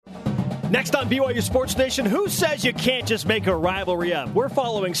Next on BYU Sports Nation, who says you can't just make a rivalry up? We're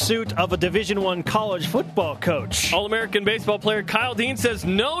following suit of a Division I college football coach. All-American baseball player Kyle Dean says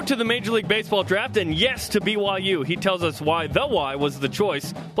no to the Major League Baseball draft and yes to BYU. He tells us why the why was the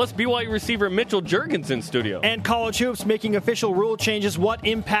choice. Plus, BYU receiver Mitchell Juergens in studio. And college hoops making official rule changes. What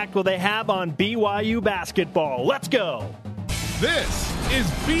impact will they have on BYU basketball? Let's go. This is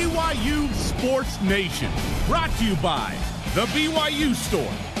BYU Sports Nation, brought to you by The BYU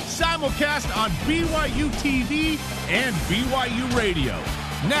Store. Simulcast on BYU TV and BYU Radio.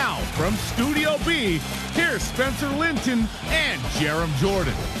 Now, from Studio B, here's Spencer Linton and Jerem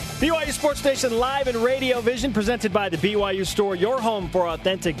Jordan. BYU Sports Nation live in Radio Vision, presented by the BYU Store, your home for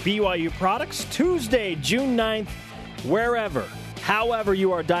authentic BYU products. Tuesday, June 9th, wherever, however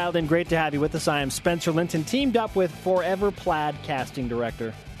you are dialed in. Great to have you with us. I am Spencer Linton, teamed up with Forever Plaid casting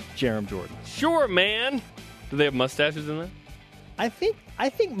director Jerem Jordan. Sure, man. Do they have mustaches in that? I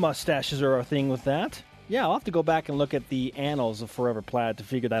think mustaches are a thing with that. Yeah, I'll have to go back and look at the annals of Forever Plaid to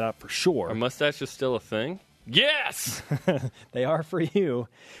figure that out for sure. Are mustaches still a thing? Yes! They are for you.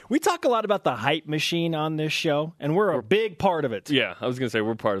 We talk a lot about the hype machine on this show, and we're a big part of it. Yeah, I was going to say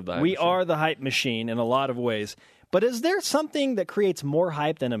we're part of the hype machine. We are the hype machine in a lot of ways. But is there something that creates more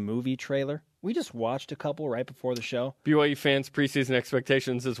hype than a movie trailer? We just watched a couple right before the show. BYU fans' preseason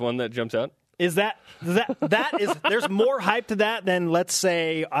expectations is one that jumps out. Is that is there's more hype to that than, let's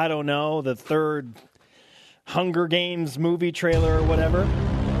say, I don't know, the third Hunger Games movie trailer or whatever?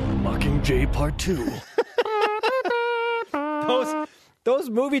 Mockingjay Part 2. Those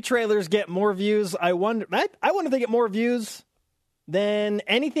movie trailers get more views. I wonder if they get more views than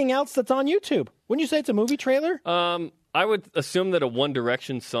anything else that's on YouTube. Wouldn't you say it's a movie trailer? I would assume that a One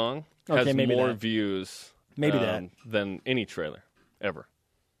Direction song has more views than any trailer ever.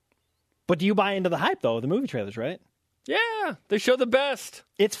 But do you buy into the hype, though, of the movie trailers, right? Yeah, they show the best.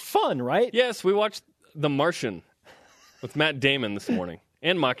 It's fun, right? Yes, we watched The Martian with Matt Damon this morning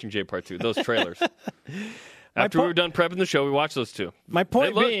and Mockingjay Part 2, those trailers. After we were done prepping the show, we watched those two. My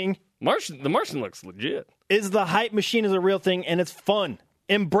point being... The Martian looks legit. Is the hype machine is a real thing, and it's fun.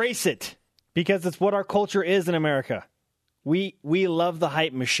 Embrace it, because it's what our culture is in America. We love the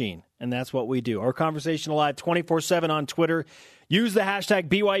hype machine, and that's what we do. Our conversation live 24/7 on Twitter. Use the hashtag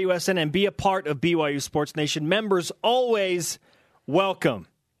BYUSN and be a part of BYU Sports Nation. Members always welcome.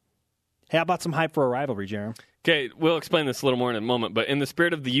 Hey, how about some hype for a rivalry, Jerem? Okay, we'll explain this a little more in a moment, but in the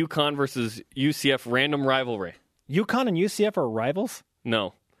spirit of the UConn versus UCF random rivalry. UConn and UCF are rivals?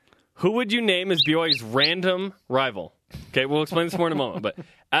 No. Who would you name as BYU's random rival? Okay, we'll explain this more in a moment, but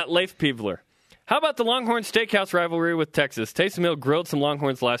at Leif Peevler. How about the Longhorn Steakhouse rivalry with Texas? Taysom Hill grilled some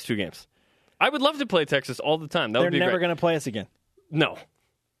Longhorns the last two games. I would love to play Texas all the time. They're never going to play us again. No.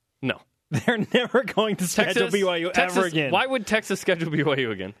 They're never going to schedule BYU ever again. Why would Texas schedule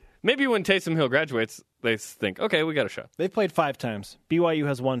BYU again? Maybe when Taysom Hill graduates, they think, okay, we got a shot. They've played 5 times. BYU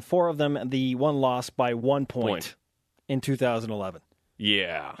has won 4 of them, and the one lost by 1 point in 2011.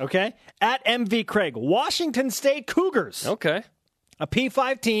 Yeah. Okay? At MV Craig, Washington State Cougars. Okay. A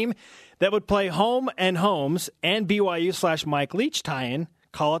P5 team that would play home and homes and BYU/Mike Leach tie-in.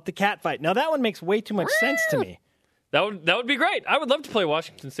 Call it the cat fight. Now, that one makes way too much sense to me. That would be great. I would love to play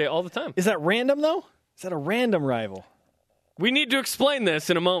Washington State all the time. Is that random, though? Is that a random rival? We need to explain this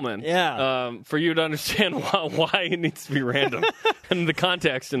in a moment. Yeah. For you to understand why it needs to be random and the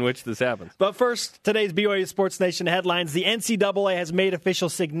context in which this happens. But first, today's BYU Sports Nation headlines. The NCAA has made official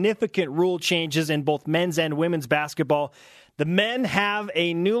significant rule changes in both men's and women's basketball. The men have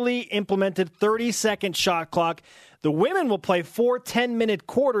a newly implemented 30-second shot clock. The women will play 4 10-minute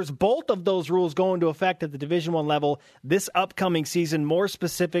quarters. Both of those rules go into effect at the Division I level this upcoming season. More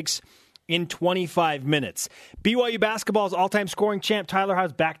specifics in 25 minutes. BYU basketball's all-time scoring champ Tyler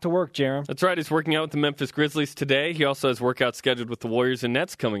Howe's back to work, Jerem. That's right. He's working out with the Memphis Grizzlies today. He also has workouts scheduled with the Warriors and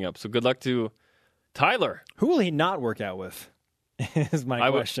Nets coming up. So good luck to Tyler. Who will he not work out with is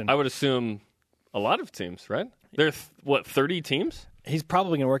my question. I would assume a lot of teams, right? There are, 30 teams? He's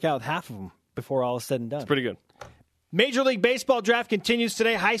probably going to work out with half of them before all is said and done. That's pretty good. Major League Baseball draft continues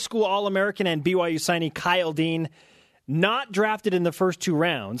today. High school All-American and BYU signee Kyle Dean, not drafted in the first 2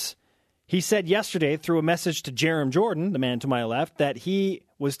 rounds. He said yesterday through a message to Jerem Jordan, the man to my left, that he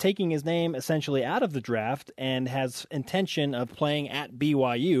was taking his name essentially out of the draft and has intention of playing at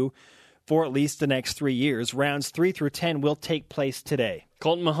BYU for at least the next 3 years. Rounds 3 through 10 will take place today.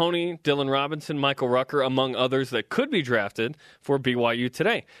 Colton Mahoney, Dylan Robinson, Michael Rucker, among others that could be drafted for BYU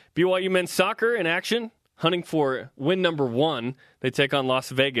today. BYU men's soccer in action, hunting for win number 1. They take on Las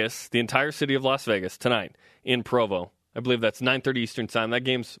Vegas, the entire city of Las Vegas, tonight in Provo. I believe that's 9:30 Eastern Time. That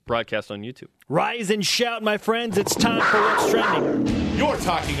game's broadcast on YouTube. Rise and shout, my friends. It's time for What's Trending. You're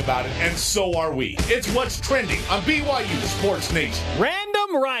talking about it, and so are we. It's What's Trending on BYU Sports Nation.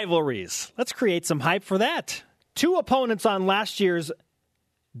 Random rivalries. Let's create some hype for that. Two opponents on last year's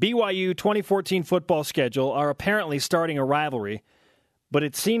BYU 2014 football schedule are apparently starting a rivalry, but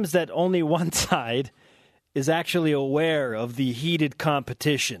it seems that only one side is actually aware of the heated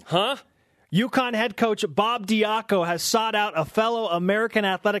competition. Huh? UConn head coach Bob Diaco has sought out a fellow American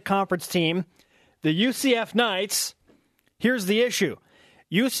Athletic Conference team, the UCF Knights. Here's the issue.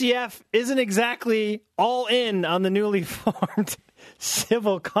 UCF isn't exactly all in on the newly formed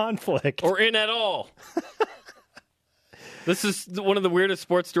civil conflict. Or in at all. This is one of the weirdest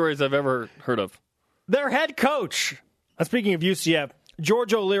sports stories I've ever heard of. Their head coach, speaking of UCF,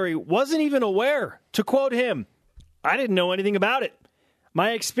 George O'Leary, wasn't even aware. To quote him, "I didn't know anything about it.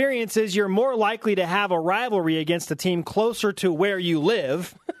 My experience is you're more likely to have a rivalry against a team closer to where you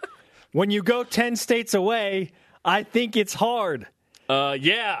live. When you go 10 states away, I think it's hard."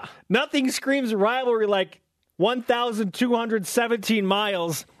 Yeah. Nothing screams rivalry like 1,217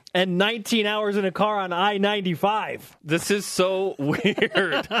 miles and 19 hours in a car on I-95. This is so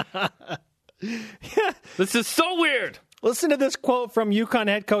weird. This is so weird. Listen to this quote from UConn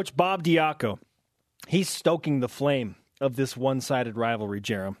head coach Bob Diaco. He's stoking the flame of this one-sided rivalry,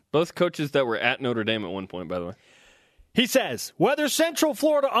 Jerem. Both coaches that were at Notre Dame at one point, by the way. He says, "Whether Central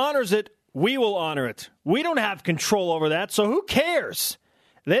Florida honors it, we will honor it. We don't have control over that, so who cares?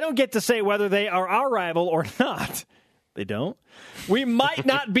 They don't get to say whether they are our rival or not." They don't? "We might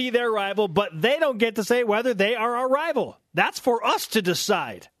not be their rival, but they don't get to say whether they are our rival. That's for us to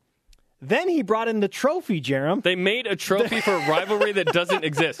decide." Then he brought in the trophy, Jerem. They made a trophy for a rivalry that doesn't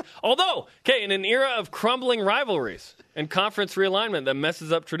exist. Although, okay, in an era of crumbling rivalries and conference realignment that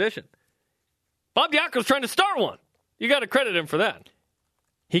messes up tradition, Bob Diaco's trying to start one. You got to credit him for that.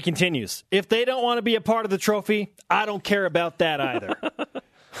 He continues, "If they don't want to be a part of the trophy, I don't care about that either."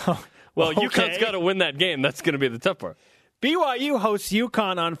 Well, Okay. UConn's got to win that game. That's going to be the tough part. BYU hosts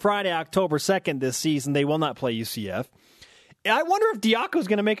UConn on Friday, October 2nd this season. They will not play UCF. I wonder if Diaco's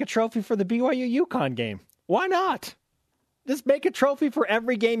going to make a trophy for the BYU UConn game. Why not? Just make a trophy for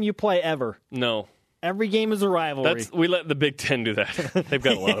every game you play ever. No. Every game is a rivalry. We let the Big Ten do that. They've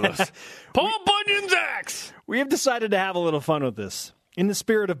got a lot of those. Paul Bunyan's axe! We have decided to have a little fun with this. In the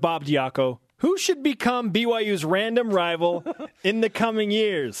spirit of Bob Diaco, who should become BYU's random rival in the coming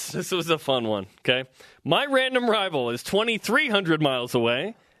years? This was a fun one, okay? My random rival is 2,300 miles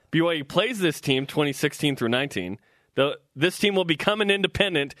away. BYU plays this team 2016 through 19. This team will become an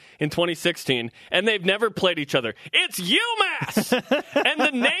independent in 2016, and they've never played each other. It's UMass! And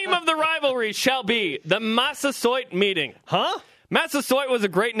the name of the rivalry shall be the Massasoit Meeting. Huh? Massasoit was a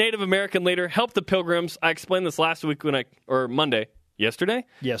great Native American leader, helped the Pilgrims. I explained this last week or Monday. Yesterday.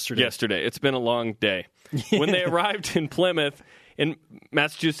 It's been a long day. When they arrived in Plymouth in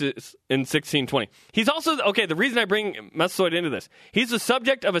Massachusetts in 1620. He's also, the reason I bring Massasoit into this, he's the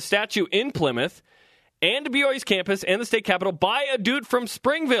subject of a statue in Plymouth and BYU's campus and the state capitol by a dude from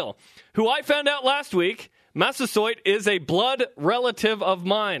Springville, who I found out last week, Massasoit is a blood relative of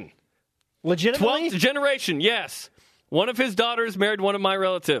mine. Legitimately? 12th generation, yes. One of his daughters married one of my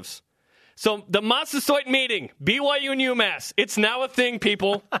relatives. So the Massasoit Meeting, BYU and UMass, it's now a thing,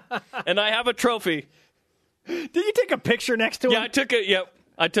 people, and I have a trophy. Did you take a picture next to him? Yeah,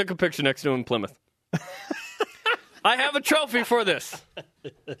 I took a picture next to him in Plymouth. I have a trophy for this.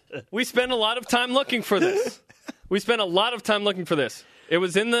 We spent a lot of time looking for this. It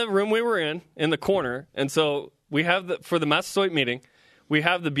was in the room we were in the corner, and so we have for the Massasoit Meeting, we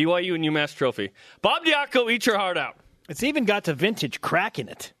have the BYU and UMass trophy. Bob Diaco, eat your heart out. It's even got the vintage crack in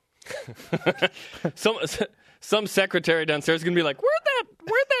it. Some secretary downstairs is going to be like,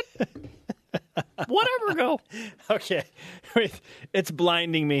 where'd that whatever go? Okay. Wait, it's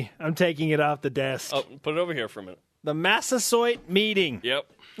blinding me. I'm taking it off the desk. Oh, put it over here for a minute. The Massasoit Meeting.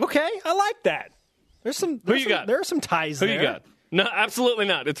 Yep. Okay, I like that. There are some ties there. Who you got? No, absolutely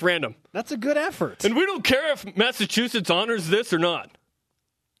not. It's random. That's a good effort. And we don't care if Massachusetts honors this or not.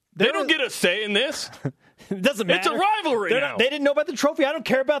 They don't get a say in this. It doesn't matter. It's a rivalry now. They didn't know about the trophy. I don't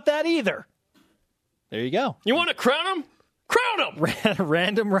care about that either. There you go. You want to crown them? Crown them!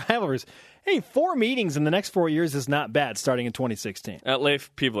 Random rivalries. Hey, 4 meetings in the next 4 years is not bad, starting in 2016. At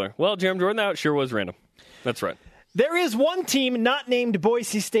Leif Peebler. Well, Jeremy Jordan, that sure was random. That's right. There is one team not named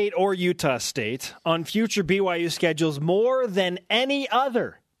Boise State or Utah State on future BYU schedules more than any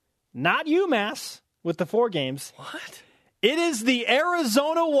other. Not UMass with the 4 games. What? It is the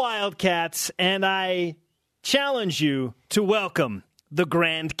Arizona Wildcats, and I challenge you to welcome the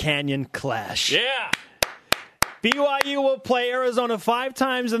Grand Canyon Clash. Yeah. BYU will play Arizona 5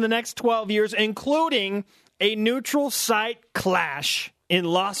 times in the next 12 years, including a neutral site clash in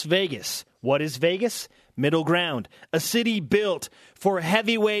Las Vegas. What is Vegas? Middle ground, a city built for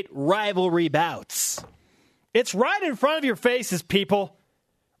heavyweight rivalry bouts. It's right in front of your faces, people.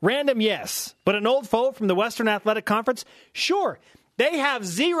 Random, yes, but an old foe from the Western Athletic Conference? Sure, they have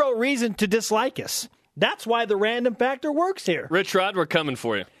zero reason to dislike us. That's why the random factor works here. Rich Rod, we're coming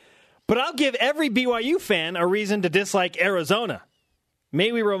for you. But I'll give every BYU fan a reason to dislike Arizona.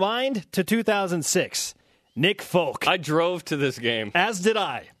 May we rewind to 2006. Nick Folk. I drove to this game. As did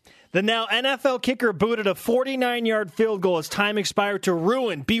I. The now NFL kicker booted a 49-yard field goal as time expired to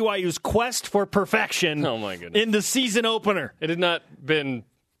ruin BYU's quest for perfection. Oh my goodness. In the season opener. It had not been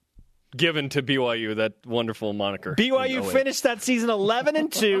given to BYU, that wonderful moniker. BYU finished that season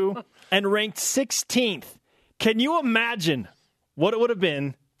 11-2 and ranked 16th. Can you imagine what it would have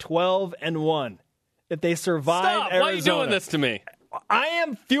been 12-1 if they survived Stop. Arizona? Why are you doing this to me? I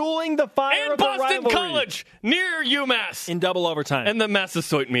am fueling the fire And of the Boston rivalry. College, near UMass. In double overtime. And the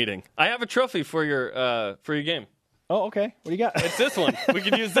Massasoit meeting. I have a trophy for your game. Oh, okay. What do you got? It's this one. We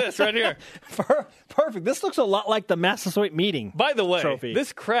could use this right here. Perfect. This looks a lot like the Massasoit meeting. By the way, trophy.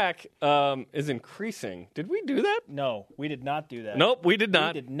 this crack is increasing. Did we do that? No, we did not do that. Nope, we did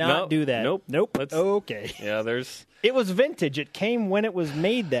not. We did not do that. Nope. Okay. Yeah, there's... It was vintage. It came when it was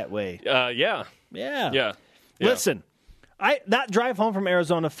made that way. Yeah. Listen, that drive home from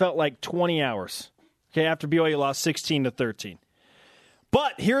Arizona felt like 20 hours. Okay, after BYU lost 16-13.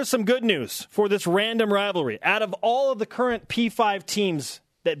 But here's some good news for this random rivalry. Out of all of the current P5 teams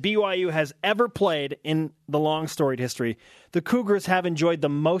that BYU has ever played in the long storied history, the Cougars have enjoyed the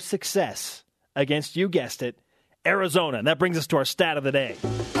most success against, you guessed it, Arizona. And that brings us to our stat of the day.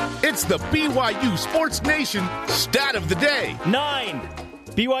 It's the BYU Sports Nation stat of the day. 9.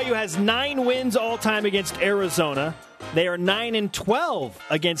 BYU has 9 wins all time against Arizona. They are 9-12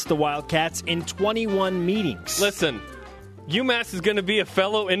 against the Wildcats in 21 meetings. Listen, UMass is going to be a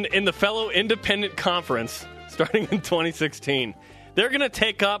fellow in the fellow independent conference starting in 2016. They're going to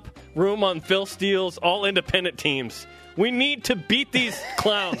take up room on Phil Steele's all independent teams. We need to beat these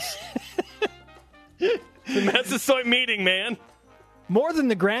clowns. The Massasoit meeting, man. More than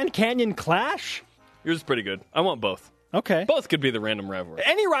the Grand Canyon Clash? Yours is pretty good. I want both. Okay. Both could be the random rivalry.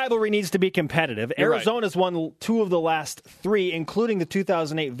 Any rivalry needs to be competitive. You're Arizona's won 2 of the last 3, including the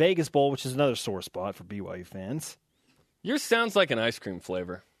 2008 Vegas Bowl, which is another sore spot for BYU fans. Yours sounds like an ice cream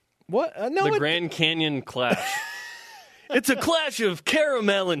flavor. What? No, the Grand Canyon Clash. It's a clash of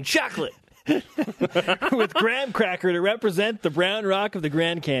caramel and chocolate. with graham cracker to represent the brown rock of the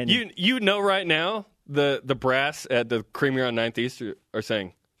Grand Canyon. You know right now the brass at the Creamier on 9th East are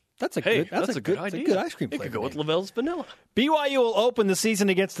saying, That's a hey, good. that's a good idea. That's a good ice cream It flavor. could go with Lavelle's vanilla. BYU will open the season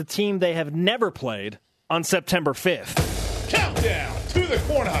against a team they have never played on September 5th. Countdown to the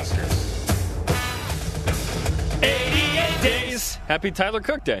Cornhuskers. 88 days. Happy Tyler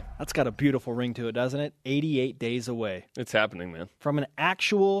Cook Day. That's got a beautiful ring to it, doesn't it? 88 days away It's happening, man. from an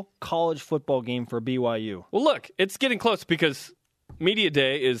actual college football game for BYU. Well, look, it's getting close because Media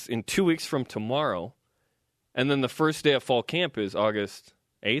Day is in 2 weeks from tomorrow, and then the first day of fall camp is August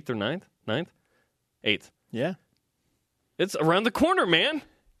 8th or 9th? 9th? 8th. Yeah. It's around the corner, man.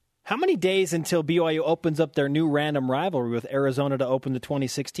 How many days until BYU opens up their new random rivalry with Arizona to open the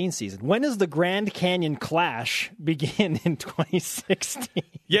 2016 season? When does the Grand Canyon Clash begin in 2016?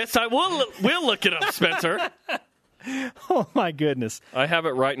 Yes, I will. We'll look it up, Spencer. Oh, my goodness. I have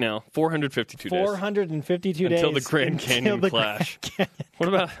it right now. 452 days. 452 days. Until the Grand Canyon the Clash. Grand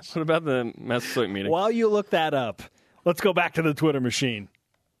Canyon. What about the Massasoit meeting? While you look that up, let's go back to the Twitter machine.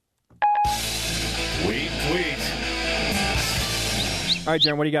 Tweet. All right,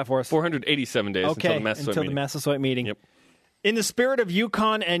 Jaron, what do you got for us? 487 days Okay, until the Massasoit meeting. meeting. Yep. In the spirit of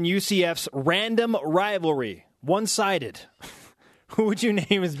UConn and UCF's random rivalry, one-sided, who would you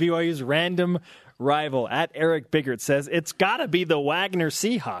name as BYU's random rival? At Eric Biggert says, it's got to be the Wagner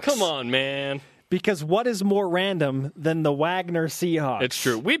Seahawks. Come on, man. Because what is more random than the Wagner Seahawks? It's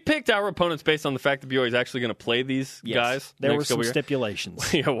true. We picked our opponents based on the fact that BYU is actually going to play these guys. There were next couple some years.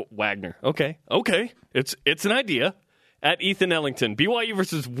 stipulations. Yeah, Wagner. Okay. It's an idea. At Ethan Ellington, BYU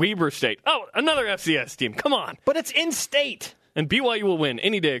versus Weber State. Oh, another FCS team. Come on. But it's in-state. And BYU will win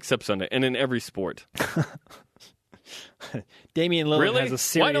any day except Sunday, and in every sport. Damian Lillard Really? has a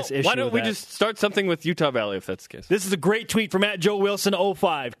serious issue Why don't with we that. just start something with Utah Valley if that's the case? This is a great tweet from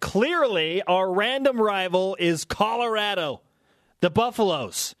 @JoeWilson05. Clearly, our random rival is Colorado, the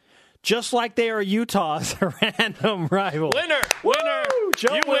Buffaloes. Just like they are Utah's random rival. Winner!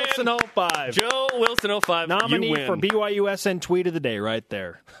 Joe You Wilson win. 05. Joe Wilson 05. Nominee you win. for BYUSN Tweet of the Day right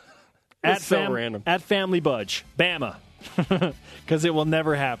there. At random. At Family Budge. Bama. Because it will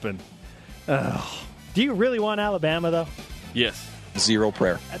never happen. Ugh. Do you really want Alabama, though? Yes. Zero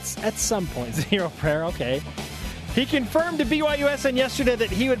prayer. At some point. Zero prayer, okay. He confirmed to BYUSN yesterday that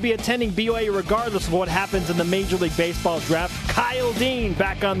he would be attending BYU regardless of what happens in the Major League Baseball draft. Kyle Dean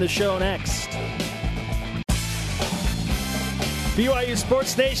back on the show next. BYU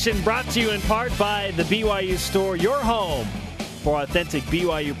Sports Nation brought to you in part by the BYU Store, your home for authentic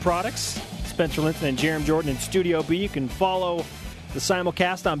BYU products. Spencer Linton and Jerem Jordan in Studio B. You can follow the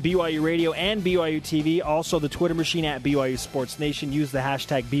simulcast on BYU Radio and BYU TV. Also, the Twitter machine at BYU Sports Nation. Use the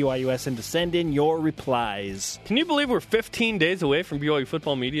hashtag BYUSN to send in your replies. Can you believe we're 15 days away from BYU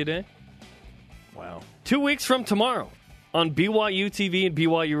Football Media Day? Wow. 2 weeks from tomorrow on BYU TV and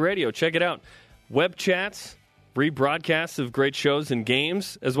BYU Radio. Check it out. Web chats, rebroadcasts of great shows and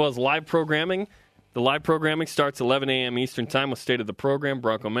games, as well as live programming. The live programming starts 11 a.m. Eastern Time with State of the Program,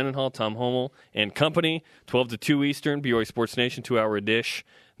 Bronco Mendenhall, Tom Hummel, and company. 12 to 2 Eastern, BYU Sports Nation, 2-hour dish.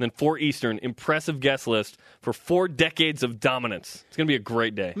 And then 4 Eastern, impressive guest list for 4 decades of dominance. It's going to be a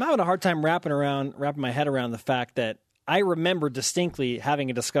great day. I'm having a hard time wrapping my head around the fact that I remember distinctly having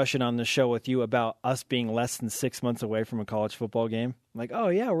a discussion on the show with you about us being less than 6 months away from a college football game. I'm like, oh,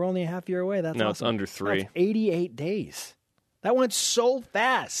 yeah, we're only a half year away. That's no, awesome. It's under 3. That's 88 days. That went so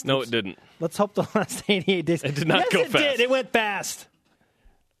fast. No, it didn't. Let's hope the last 88 days. It did not go fast. Yes, it did. It went fast.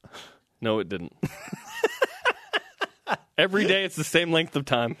 No, it didn't. Every day it's the same length of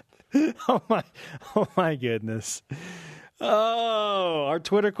time. Oh my goodness. Oh, our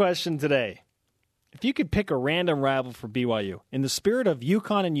Twitter question today. If you could pick a random rival for BYU, in the spirit of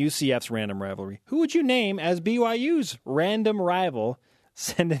UConn and UCF's random rivalry, who would you name as BYU's random rival?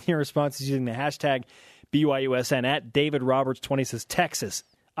 Send in your responses using the hashtag BYUSN. At David Roberts 20 says Texas.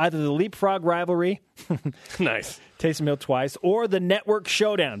 Either the Leapfrog rivalry, nice, Taysom Hill twice, or the Network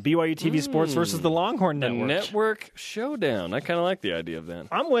Showdown, BYU TV Sports versus the Longhorn Network. The Network Showdown. I kind of like the idea of that.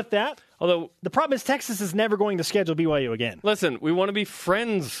 I'm with that. Although the problem is Texas is never going to schedule BYU again. Listen, we want to be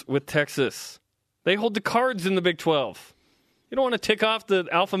friends with Texas. They hold the cards in the Big 12. You don't want to tick off the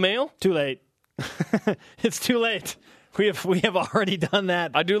alpha male? Too late. It's too late. We have already done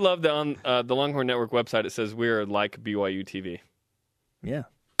that. I do love that on the Longhorn Network website it says we are like BYU TV. Yeah.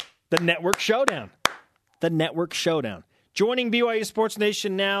 The Network Showdown. The Network Showdown. Joining BYU Sports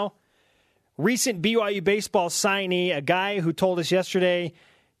Nation now, recent BYU baseball signee, a guy who told us yesterday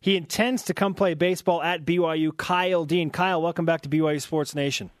he intends to come play baseball at BYU, Kyle Dean. Kyle, welcome back to BYU Sports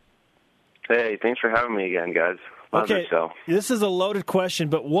Nation. Hey, thanks for having me again, guys. Okay, this is a loaded question,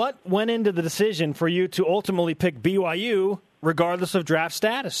 but what went into the decision for you to ultimately pick BYU regardless of draft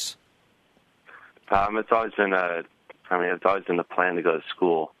status? It's always been the plan to go to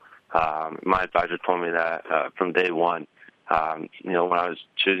school. My advisor told me that from day one. When I was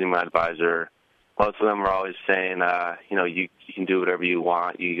choosing my advisor, most of them were always saying, you can do whatever you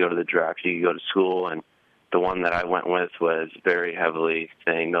want. You can go to the draft, you can go to school. And the one that I went with was very heavily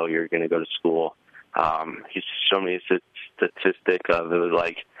saying, no, you're going to go to school. He showed me a statistic of it was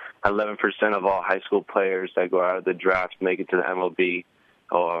like 11% of all high school players that go out of the draft make it to the MLB,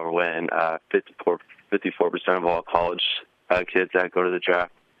 or when 54% of all college kids that go to the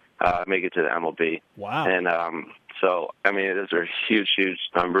draft make it to the MLB. Wow. And those are huge, huge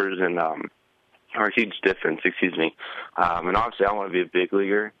numbers and or a huge difference, excuse me. And obviously I want to be a big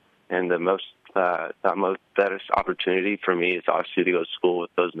leaguer, and the best opportunity for me is obviously to go to school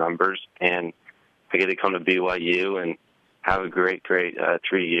with those numbers, and I get to come to BYU and have a great 3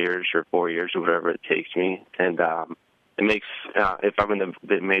 years or 4 years or whatever it takes me. And it makes, if I'm in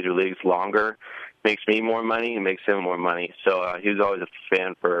the major leagues longer, it makes me more money, it makes him more money. So he was always a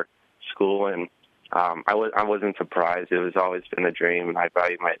fan for school, and I wasn't surprised. It was always been a dream, and I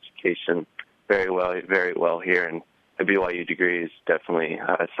value my education very well here. And a BYU degree is definitely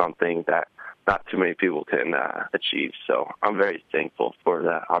something that not too many people can achieve. So I'm very thankful for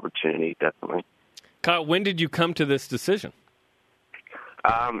that opportunity, definitely. Kyle, when did you come to this decision?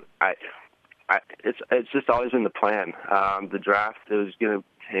 It's just always been the plan. The draft, it was going to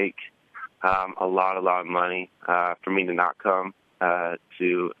take a lot of money for me to not come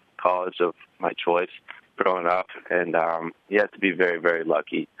to college of my choice growing up, and you have to be very, very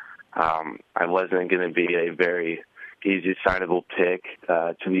lucky. I wasn't going to be a very easy signable pick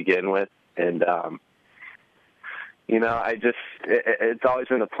to begin with, and it's always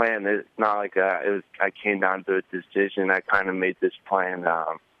been a plan. It's not like I came down to a decision. I kind of made this plan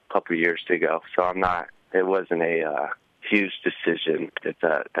a couple of years ago, so it wasn't a huge decision, if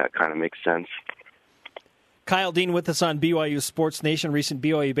that kind of makes sense. Kyle Dean with us on BYU Sports Nation, recent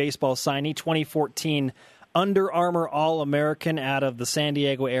BYU baseball signee, 2014 Under Armour All-American out of the San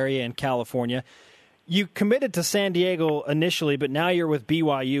Diego area in California. You committed to San Diego initially, but now you're with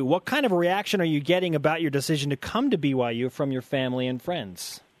BYU. What kind of a reaction are you getting about your decision to come to BYU from your family and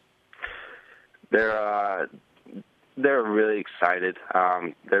friends? They're really excited.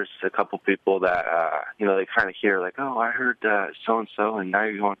 There's a couple people that they kind of hear like, oh, I heard so and so, and now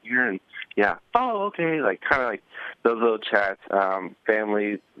you're going here, and yeah, oh, okay, like kind of like those little chats.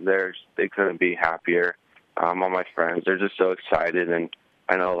 Family, they couldn't be happier. All my friends, they're just so excited, and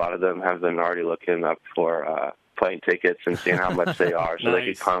I know a lot of them have been already looking up for plane tickets and seeing how much they are, so Nice. they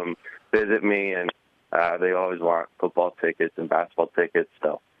could come visit me, and they always want football tickets and basketball tickets.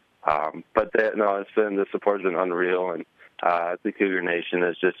 So, the support's been unreal, and the Cougar Nation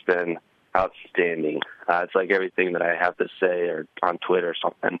has just been outstanding. It's like everything that I have to say or on Twitter or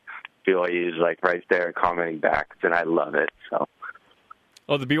something, BYU's like right there commenting back, and I love it. So.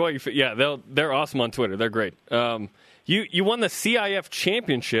 Oh, the BYU, they're awesome on Twitter. They're great. You won the CIF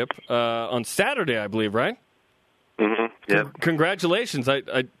championship on Saturday, I believe, right? Mm-hmm. Yeah. Congratulations.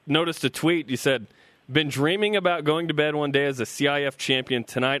 I noticed a tweet. You said, been dreaming about going to bed one day as a CIF champion.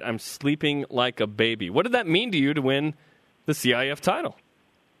 Tonight, I'm sleeping like a baby. What did that mean to you to win the CIF title?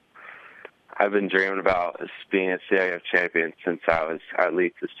 I've been dreaming about being a CIF champion since I was at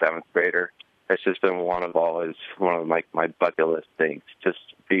least a seventh grader. It's just been one of my bucket list things, just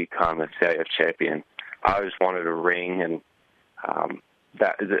become a CIF champion. I always wanted a ring, and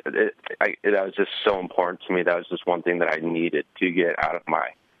that was just so important to me. That was just one thing that I needed to get out of my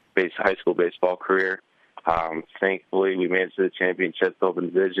high school baseball career. Thankfully, we made it to the championship open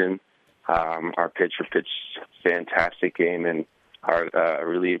division. Our pitcher pitched a fantastic game, and our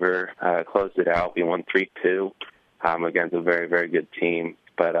reliever closed it out. We won 3-2 against a very, very good team.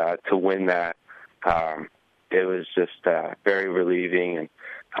 But to win that, it was just very relieving, and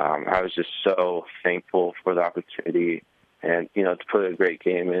I was just so thankful for the opportunity, and to put a great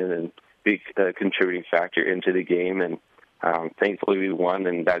game in and be a contributing factor into the game. And thankfully, we won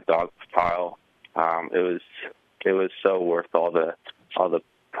in that dog pile. It was so worth all the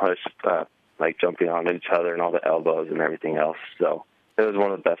push, like jumping on each other and all the elbows and everything else. So it was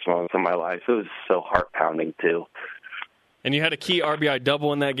one of the best moments of my life. It was so heart pounding too. And you had a key RBI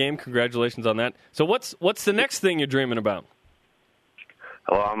double in that game. Congratulations on that. So what's the next thing you're dreaming about?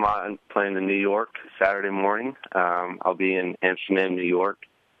 Well, I'm playing in New York Saturday morning. I'll be in Amsterdam, New York,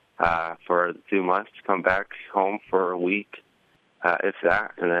 for 2 months. Come back home for a week, if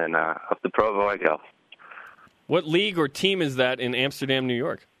that, and then up to Provo I go. What league or team is that in Amsterdam, New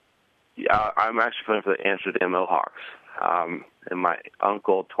York? Yeah, I'm actually playing for the Amsterdam Mohawks. And my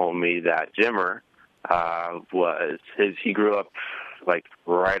uncle told me that Jimmer he grew up like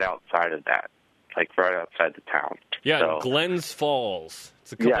right outside of that, like right outside the town. Yeah, so, Glens Falls.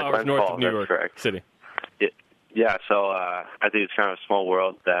 It's a couple hours Glens north Falls, of New York correct. City. Yeah, so I think it's kind of a small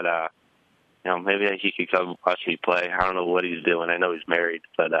world that maybe he could come watch me play. I don't know what he's doing. I know he's married,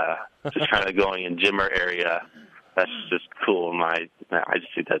 but just kind of going in Jimmer area, that's just cool. I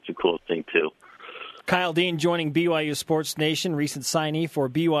just think that's a cool thing too. Kyle Dean joining BYU Sports Nation, recent signee for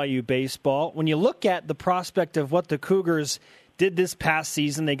BYU baseball. When you look at the prospect of what the Cougars did this past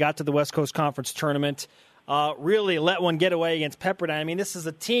season, they got to the West Coast Conference Tournament, really let one get away against Pepperdine. I mean, this is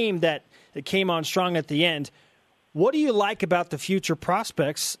a team that came on strong at the end. What do you like about the future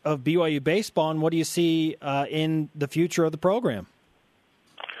prospects of BYU baseball, and what do you see in the future of the program?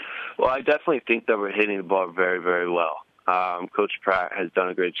 Well, I definitely think that we're hitting the ball very, very well. Coach Pratt has done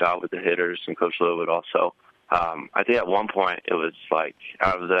a great job with the hitters, and Coach Leavitt also. I think at one point it was like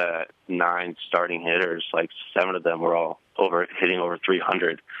out of the 9 starting hitters, like 7 of them were all hitting over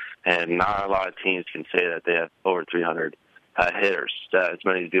 300, and not a lot of teams can say that they have over 300 hitters, as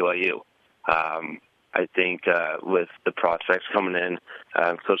many as BYU. I think with the prospects coming in,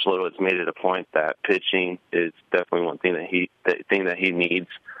 Coach Leavitt's made it a point that pitching is definitely one thing that he needs.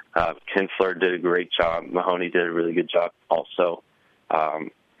 Kinsler did a great job. Mahoney did a really good job also.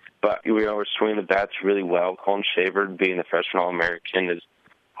 But we're swinging the bats really well. Colin Shaver, being the freshman All-American, is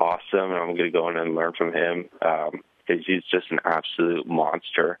awesome, and I'm going to go in and learn from him because he's just an absolute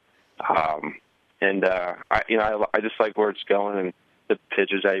monster. I just like where it's going, and the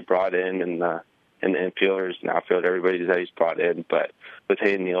pitchers that he brought in, and the infielders and outfield, everybody that he's brought in. But with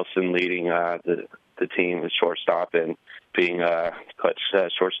Hayden Nielsen leading the team as shortstop and being a clutch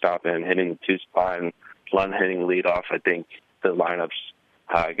shortstop and hitting the 2 spot and Lund hitting leadoff, I think the lineup's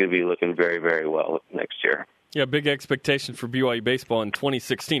going to be looking very, very well next year. Yeah, big expectation for BYU baseball in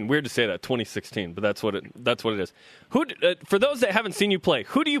 2016. Weird to say that, 2016, but that's what it is. For those that haven't seen you play,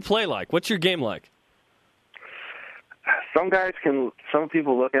 who do you play like? What's your game like? some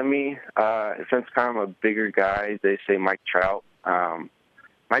people look at me, since kind of a bigger guy, they say Mike Trout.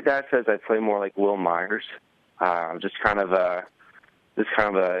 My dad says I play more like Will Myers. Just kind of a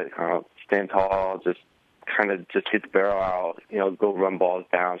stand tall, just hit the barrel out, go run balls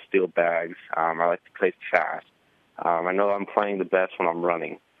down, steal bags. I like to play fast. I know I'm playing the best when I'm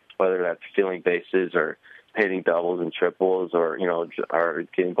running, whether that's stealing bases or hitting doubles and triples, or or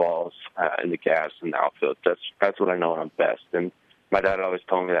getting balls in the gaps in the outfield. That's what I know I'm best. And my dad always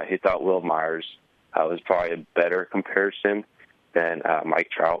told me that he thought Will Myers was probably a better comparison than Mike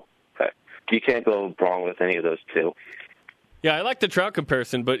Trout. But you can't go wrong with any of those two. Yeah, I like the Trout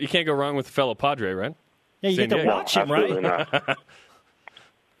comparison, but you can't go wrong with a fellow Padre, right? Yeah, you get to watch him, right? Not.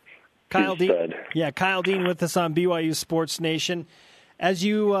 Kyle Dean. Yeah, Kyle Dean with us on BYU Sports Nation. As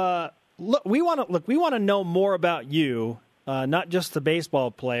you look, we want to know more about you, not just the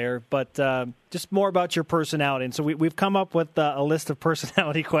baseball player, but just more about your personality. And so we've come up with a list of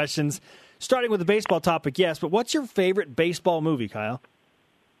personality questions, starting with the baseball topic. Yes, but what's your favorite baseball movie, Kyle?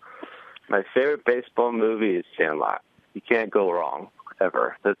 My favorite baseball movie is Sandlot. You can't go wrong,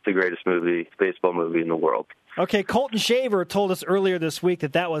 ever. That's the greatest baseball movie in the world. Okay, Colton Shaver told us earlier this week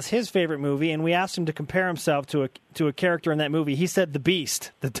that was his favorite movie, and we asked him to compare himself to a character in that movie. He said the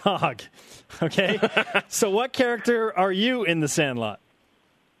Beast, the dog. Okay? So what character are you in The Sandlot?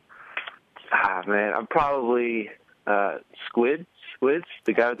 Man, I'm probably Squids,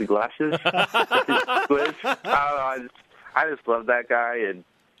 the guy with the glasses. Squids. I don't know, I just love that guy, and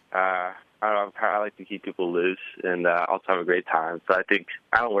I don't know, I like to keep people loose and also have a great time. So I think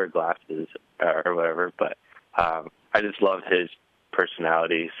I don't wear glasses or whatever, but I just love his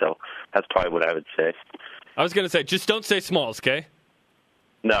personality. So that's probably what I would say. I was going to say, just don't say Smalls, okay?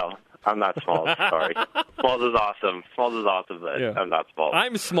 No, I'm not Smalls. Sorry. Smalls is awesome, but yeah. I'm not Smalls.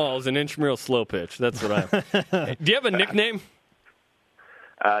 I'm Smalls, an intramural slow pitch. That's what I am. Do you have a nickname?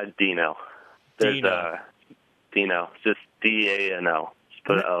 Dino. There's Dino. Just D-A-N-O.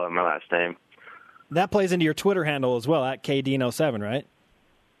 Put an O in my last name. That plays into your Twitter handle as well, at KDino7, right?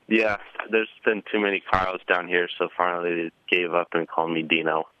 Yeah, there's been too many Kyles down here, so finally they gave up and called me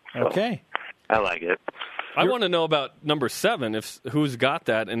Dino. So okay. I like it. I want to know about number 7, who's got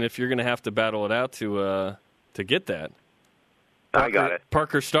that, and if you're going to have to battle it out to get that. I got it.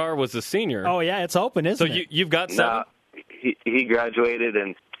 Parker Starr was a senior. Oh, yeah, it's open, isn't it? So you've got 7? No, he graduated,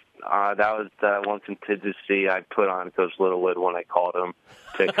 and that was one contingency I put on Coach Littlewood when I called him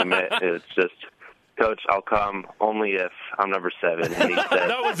to commit. It's just, Coach, I'll come only if I'm number 7. And he said,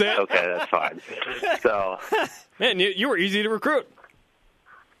 that was it. Okay, that's fine. So, man, you were easy to recruit.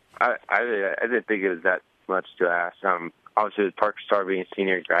 I didn't think it was that much to ask. Obviously, with Parker Starr being a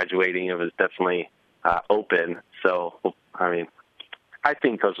senior, graduating, it was definitely open. So, I mean, I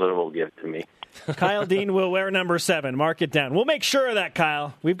think Coach Littlewood will give it to me. Kyle Dean will wear number 7. Mark it down. We'll make sure of that,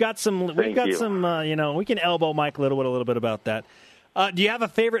 Kyle. We've got some. We can elbow Mike Littlewood a little bit about that. Do you have a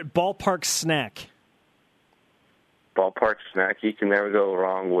favorite ballpark snack? Ballpark snack, you can never go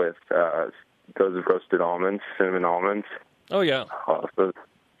wrong with those roasted almonds, cinnamon almonds. Oh yeah. Oh, those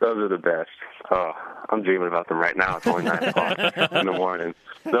are the best. Oh, I'm dreaming about them right now. It's only 9 o'clock in the morning.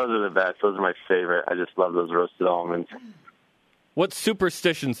 Those are the best. Those are my favorite. I just love those roasted almonds. What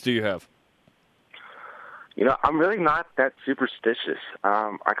superstitions do you have? I'm really not that superstitious.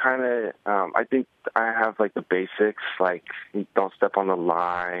 I think I have like the basics, like don't step on the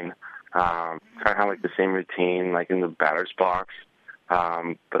line. Kind of have like the same routine, like in the batter's box.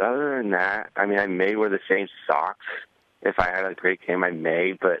 But other than that, I mean, I may wear the same socks. If I had a great game, I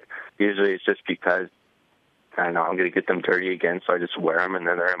may, but usually it's just because I know I'm going to get them dirty again, so I just wear them, and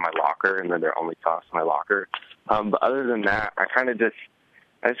then they're in my locker, and then they're only tossed in my locker. But other than that, I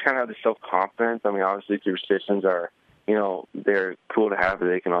just kind of have the self-confidence. I mean, obviously, superstitions are, they're cool to have, but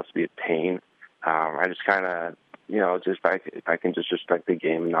they can also be a pain. I just kind of, if I can just respect the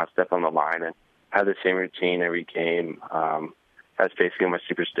game and not step on the line and have the same routine every game, that's basically my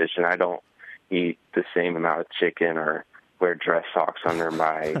superstition. I don't eat the same amount of chicken or wear dress socks under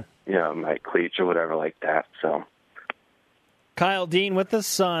my, my cleats or whatever like that. So, Kyle Dean with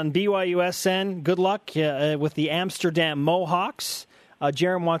us on BYUSN. Good luck with the Amsterdam Mohawks.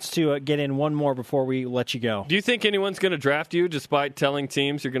 Jarom wants to get in one more before we let you go. Do you think anyone's going to draft you despite telling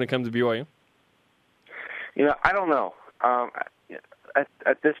teams you're going to come to BYU? I don't know.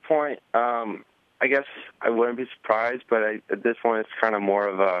 At this point, I guess I wouldn't be surprised, but at this point it's kind of more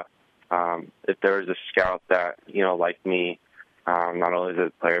of a, if there was a scout that, liked me, not only as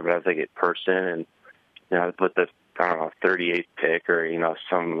a player, but as like a person, and, with the, 38th pick or,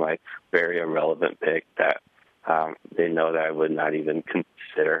 some like very irrelevant pick that, they know that I would not even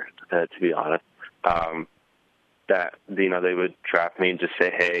consider, to be honest. that, they would draft me and just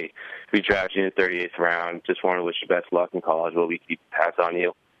say, hey, we drafted you in the 38th round. Just want to wish you best luck in college. Will we keep tabs on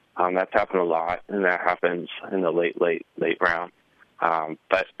you? That's happened a lot, and that happens in the late round.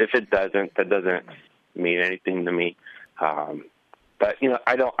 But if it doesn't, that doesn't mean anything to me. But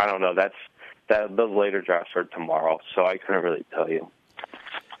I don't know. Those later drafts are tomorrow, so I couldn't really tell you.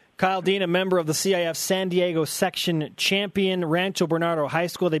 Kyle Dean, a member of the CIF San Diego section champion, Rancho Bernardo High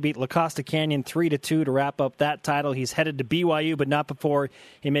School. They beat La Costa Canyon 3-2 to wrap up that title. He's headed to BYU, but not before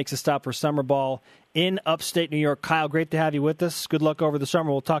he makes a stop for summer ball in upstate New York. Kyle, great to have you with us. Good luck over the summer.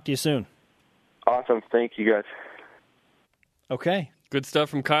 We'll talk to you soon. Awesome. Thank you, guys. Okay. Good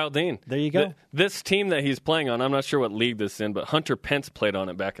stuff from Kyle Dean. There you go. This team that he's playing on, I'm not sure what league this is in, but Hunter Pence played on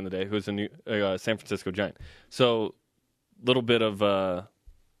it back in the day, who was a San Francisco Giant. So little bit of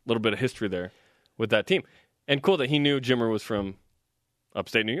history there with that team. And cool that he knew Jimmer was from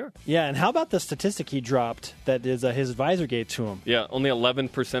upstate New York. Yeah, and how about the statistic he dropped that is his advisor gave to him? Yeah, only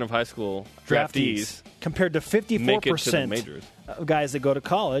 11% of high school draftees compared to 54% make it to the majors. Of guys that go to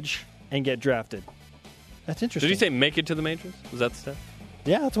college and get drafted. That's interesting. Did he say make it to the majors? Was that the stat?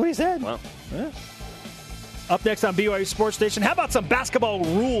 Yeah, that's what he said. Wow. Yeah. Up next on BYU Sports Station, how about some basketball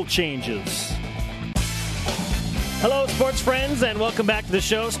rule changes? Hello, sports friends, and welcome back to the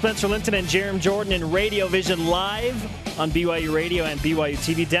show. Spencer Linton and Jerem Jordan in Radio Vision live on BYU Radio and BYU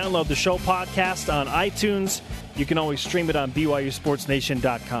TV. Download the show podcast on iTunes. You can always stream it on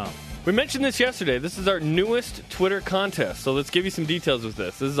BYUSportsNation.com. We mentioned this yesterday. This is our newest Twitter contest, so let's give you some details with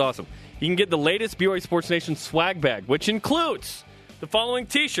this. This is awesome. You can get the latest BYU Sports Nation swag bag, which includes the following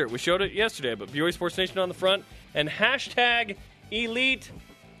T-shirt. We showed it yesterday, but BYU Sports Nation on the front and hashtag Elite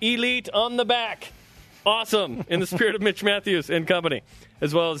on the back. Awesome, in the spirit of Mitch Matthews and company.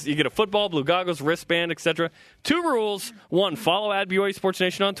 As well as you get a football, blue goggles, wristband, etc. 2 rules. 1, follow at BYU Sports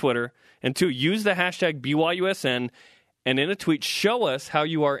Nation on Twitter. And 2, use the hashtag BYUSN. And in a tweet, show us how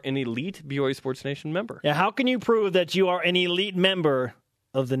you are an elite BYU Sports Nation member. Yeah, how can you prove that you are an elite member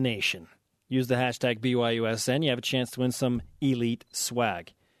of the nation? Use the hashtag BYUSN. You have a chance to win some elite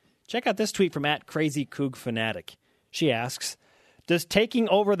swag. Check out this tweet from @CrazyCougFanatic. She asks, does taking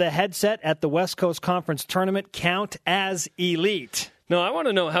over the headset at the West Coast Conference Tournament count as elite? No, I want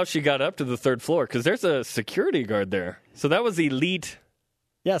to know how she got up to the 3rd floor, because there's a security guard there. So that was elite.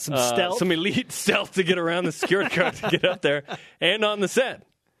 Yeah, some stealth. Some elite stealth to get around the security guard to get up there and on the set.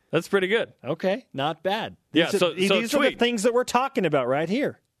 That's pretty good. Okay, not bad. These are the things that we're talking about right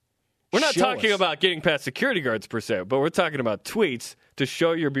here. We're not talking about getting past security guards per se, but we're talking about tweets to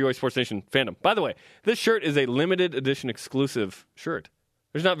show your BYU Sports Nation fandom. By the way, this shirt is a limited edition exclusive shirt.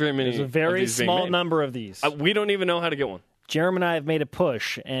 There's not very many. There's a very small number of these. We don't even know how to get one. Jeremy and I have made a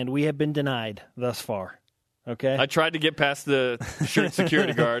push, and we have been denied thus far. Okay. I tried to get past the shirt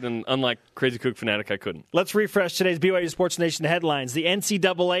security guard, and unlike Crazy Kook Fanatic, I couldn't. Let's refresh today's BYU Sports Nation headlines. The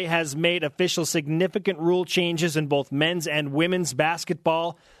NCAA has made official significant rule changes in both men's and women's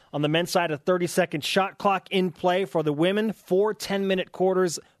basketball. On the men's side, a 30-second shot clock in play for the women, 4 10-minute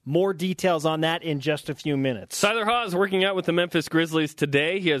quarters. More details on that in just a few minutes. Tyler Haw is working out with the Memphis Grizzlies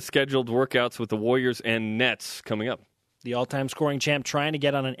today. He has scheduled workouts with the Warriors and Nets coming up. The all-time scoring champ trying to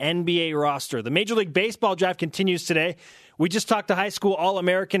get on an NBA roster. The Major League Baseball draft continues today. We just talked to high school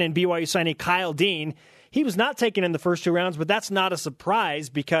All-American and BYU signee Kyle Dean. He was not taken in the first 2 rounds, but that's not a surprise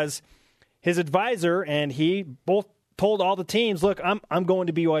because his advisor and he both told all the teams, look, I'm going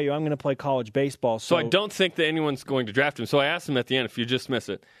to BYU. I'm going to play college baseball. So I don't think that anyone's going to draft him. So I asked him at the end, if you just miss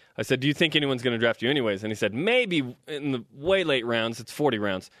it, I said, do you think anyone's going to draft you anyways? And he said, maybe in the way late rounds, it's 40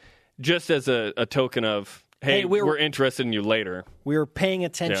 rounds, just as a token of, hey, we're interested in you later. We're paying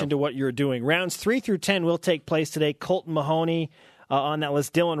attention to what you're doing. Rounds 3 through 10 will take place today. Colton Mahoney on that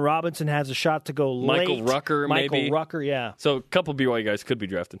list. Dylan Robinson has a shot to go late. Michael Rucker, Michael Rucker, yeah. So a couple BYU guys could be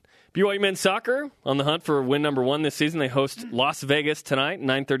drafted. BYU men's soccer on the hunt for win number 1 this season. They host Las Vegas tonight,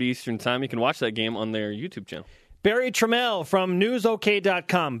 9:30 Eastern Time. You can watch that game on their YouTube channel. Barry Trammell from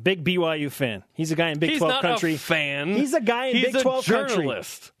newsok.com, big BYU fan. He's a guy in Big 12 country. He's not a fan. He's a guy in Big 12 country.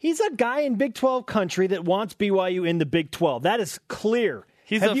 Journalist. He's a guy in Big 12 country that wants BYU in the Big 12. That is clear.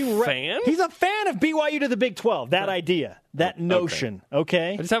 He's a fan? He's a fan of BYU to the Big 12. That idea, that notion,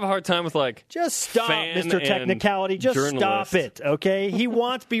 okay? I just have a hard time with, just stop, Mr. Technicality. Just stop it, okay? He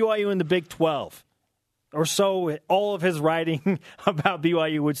wants BYU in the Big 12. Or so all of his writing about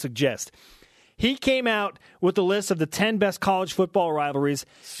BYU would suggest. He came out with the list of the 10 best college football rivalries.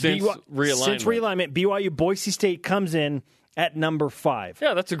 Since realignment. BYU Boise State comes in at number 5.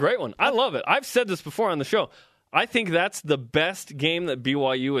 Yeah, that's a great one. I love it. I've said this before on the show. I think that's the best game that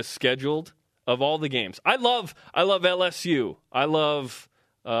BYU has scheduled of all the games. I love LSU. I love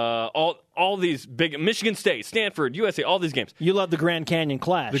all these big Michigan State, Stanford, USA, all these games. You love the Grand Canyon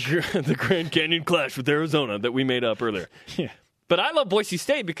Clash. The Grand Canyon Clash with Arizona that we made up earlier. Yeah. But I love Boise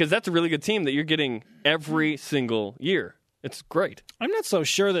State because that's a really good team that you're getting every single year. It's great. I'm not so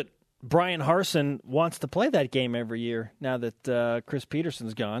sure that Brian Harsin wants to play that game every year now that Chris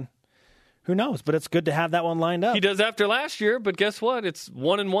Peterson's gone. Who knows? But it's good to have that one lined up. He does after last year, but guess what? It's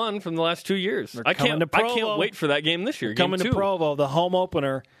 1-1 from the last 2 years. I can't wait for that game this year. Coming to Provo, the home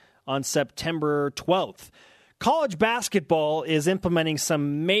opener on September 12th. College basketball is implementing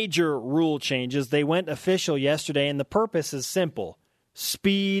some major rule changes. They went official yesterday, and the purpose is simple.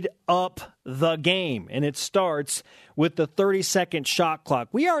 Speed up the game, and it starts with the 30-second shot clock.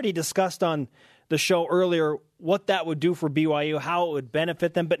 We already discussed on the show earlier what that would do for BYU, how it would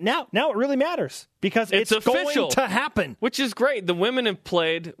benefit them, but now it really matters because it's official. Going to happen. Which is great. The women have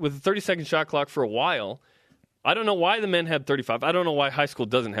played with a 30-second shot clock for a while. I don't know why the men had 35. I don't know why high school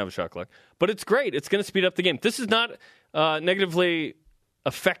doesn't have a shot clock. But it's great. It's going to speed up the game. This is not negatively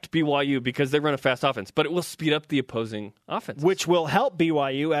affect BYU because they run a fast offense, but it will speed up the opposing offense. Which will help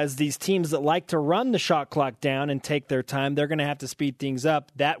BYU as these teams that like to run the shot clock down and take their time, they're going to have to speed things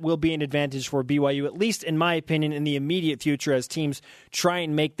up. That will be an advantage for BYU, at least in my opinion, in the immediate future as teams try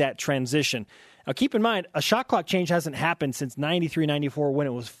and make that transition. Now, keep in mind, a shot clock change hasn't happened since 93-94 when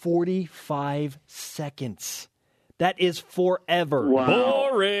it was 45 seconds. That is forever. Wow.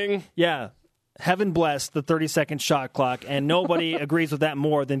 Boring. Yeah. Heaven bless the 30-second shot clock, and nobody agrees with that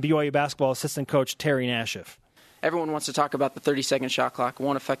more than BYU basketball assistant coach Terry Nashif. Everyone wants to talk about the 30-second shot clock. It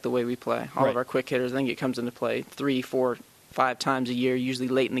won't affect the way we play. All of our quick hitters, I think it comes into play 3, 4, 5 times a year, usually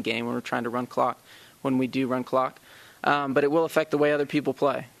late in the game when we're trying to run clock, when we do run clock. But it will affect the way other people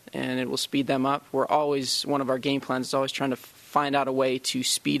play, and it will speed them up. One of our game plans is always trying to find out a way to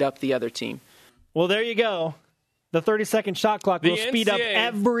speed up the other team. Well, there you go. The 30-second shot clock will speed up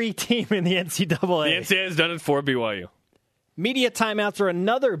every team in the NCAA. The NCAA has done it for BYU. Media timeouts are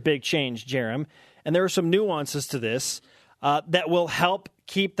another big change, Jerem, and there are some nuances to this that will help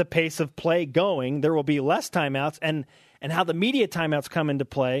keep the pace of play going. There will be less timeouts, and how the media timeouts come into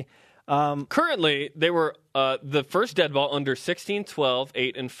play. Currently, they were the first dead ball under 16, 12,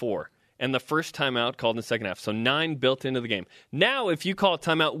 8, and 4. And the first timeout called in the second half. So 9 built into the game. Now, if you call a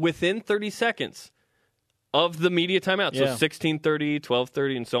timeout within 30 seconds of the media timeout, so 16:30,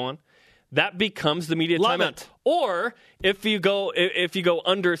 12:30, and so on, that becomes the media timeout. Or if you go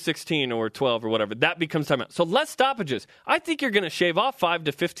under 16 or 12 or whatever, that becomes timeout. So less stoppages. I think you're going to shave off 5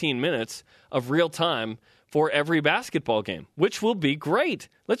 to 15 minutes of real time for every basketball game, which will be great.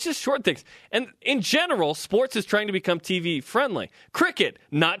 Let's just shorten things. And in general, sports is trying to become TV-friendly. Cricket,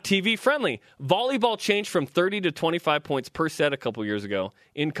 not TV-friendly. Volleyball changed from 30 to 25 points per set a couple years ago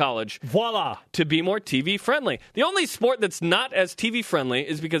in college. Voila! To be more TV-friendly. The only sport that's not as TV-friendly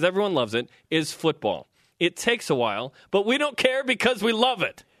is because everyone loves it, is football. It takes a while, but we don't care because we love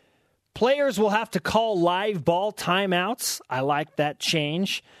it. Players will have to call live ball timeouts. I like that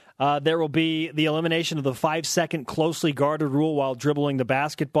change. There will be the elimination of the 5-second closely guarded rule while dribbling the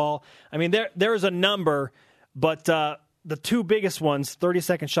basketball. I mean, there is a number, but the two biggest ones,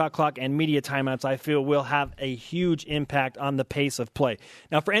 30-second shot clock and media timeouts, I feel will have a huge impact on the pace of play.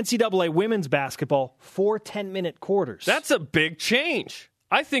 Now, for NCAA women's basketball, 4 10-minute quarters. That's a big change.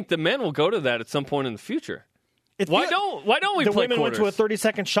 I think the men will go to that at some point in the future. Why don't we the play women quarters? went to a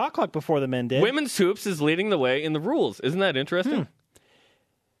 30-second shot clock before the men did. Women's hoops is leading the way in the rules. Isn't that interesting?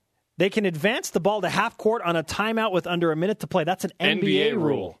 They can advance the ball to half court on a timeout with under a minute to play. That's an NBA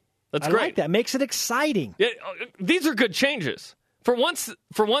rule. That's I great. like that. Makes it exciting. Yeah, these are good changes. For once, the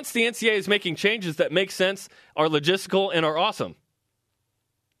NCAA is making changes that make sense, are logistical, and are awesome.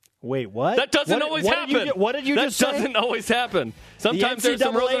 Wait, what? That doesn't always happen. What did you just say? That doesn't always happen. Sometimes there's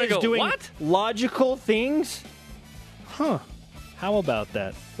some rules that go, doing what? Logical things? Huh. How about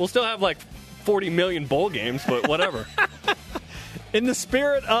that? We'll still have like 40 million bowl games, but whatever. In the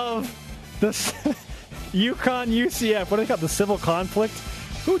spirit of the UConn UCF, what do they call it, the civil conflict?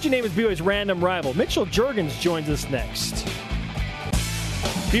 Who would you name as BYU's random rival? Mitchell Juergens joins us next.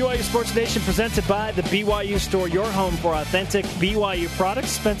 BYU Sports Nation presented by the BYU Store, your home for authentic BYU products.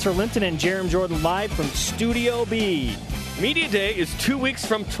 Spencer Linton and Jerem Jordan live from Studio B. Media Day is 2 weeks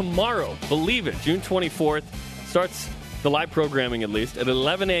from tomorrow. Believe it, June 24th. Starts the live programming, at least, at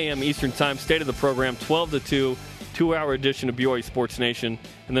 11 a.m. Eastern Time. State of the program, 12 to 2. 2-hour edition of BYU Sports Nation.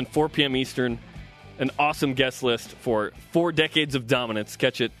 And then 4 p.m. Eastern, an awesome guest list for 4 decades of dominance.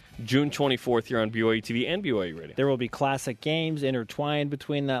 Catch it June 24th here on BYU TV and BYU Radio. There will be classic games intertwined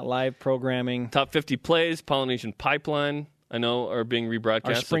between that live programming. Top 50 plays, Polynesian Pipeline, I know, are being rebroadcast.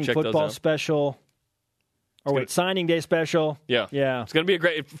 Our spring so check football those out. special. Or wait, signing day special. Yeah. Yeah. It's going to be a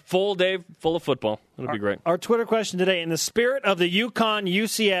great full day full of football. It'll be great. Our Twitter question today, in the spirit of the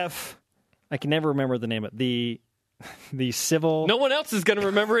UConn-UCF, I can never remember the name of it, the civil... No one else is going to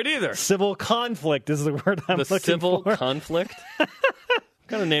remember it either. Civil conflict is the word I'm looking for. The civil conflict? What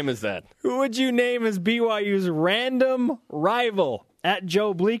kind of name is that? Who would you name as BYU's random rival? At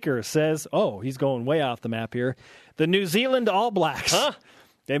Joe Bleeker says, he's going way off the map here. The New Zealand All Blacks. Huh?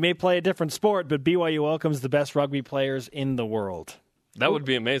 They may play a different sport, but BYU welcomes the best rugby players in the world. That would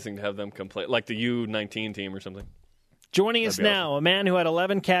be amazing to have them come play, like the U19 team or something. Joining us now, a man who had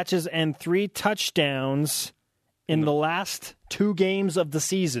 11 catches and 3 touchdowns in the last 2 games of the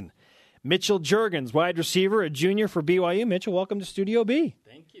season. Mitchell Juergens, wide receiver, a junior for BYU. Mitchell, welcome to Studio B.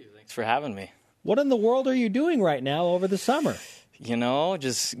 Thank you. Thanks for having me. What in the world are you doing right now over the summer? You know,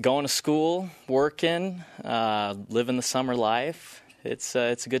 just going to school, working, living the summer life. It's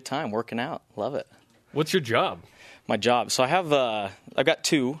a good time, working out. Love it. What's your job? My job. So I've got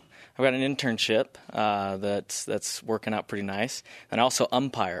 2. I've got an internship that's working out pretty nice, and I also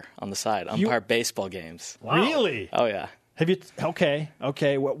umpire on the side. Umpire baseball games. Wow. Really? Oh yeah. Have you? Okay.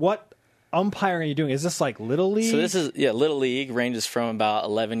 What umpiring are you doing? Is this like Little League? So this is Little League, ranges from about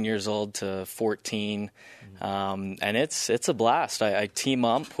 11 years old to 14, and it's a blast. I team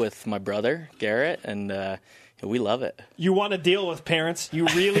ump with my brother Garrett, and we love it. You want to deal with parents? You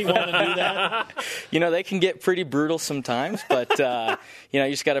really want to do that? You know, they can get pretty brutal sometimes, but you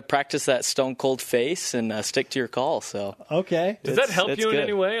just got to practice that stone cold face and stick to your call. So okay. Does that help you in good.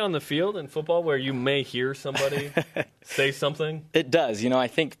 any way on the field in football, where you may hear somebody say something? It does. I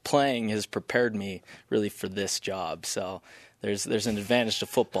think playing has prepared me really for this job. So there's an advantage to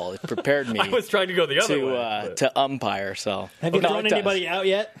football. It prepared me. I was trying to go the other way to umpire. So have you thrown anybody out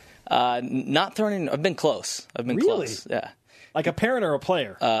yet? Not thrown in. I've been close. Really? Close. Yeah. Like a parent or a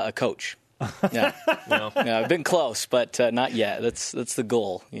player? A coach. Yeah. Yeah, I've been close, but not yet. That's the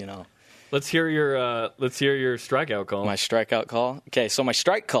goal. Let's hear your strikeout call. My strikeout call. Okay, so my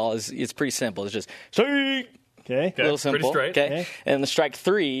strike call it's pretty simple. It's just strike. Okay. A little simple. Pretty straight. Okay. And the strike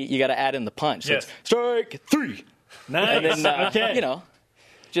 3, you got to add in the punch. So Yes. it's strike 3. Nice. And then, okay. you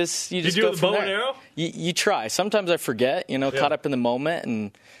just you go do the from bow and there. arrow? You try. Sometimes I forget. Caught up in the moment,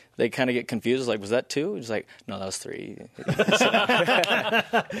 and they kind of get confused. Like, was that 2? It's like, no, that was 3.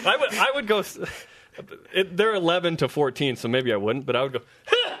 I would go. They're 11 to 14, so maybe I wouldn't, but I would go,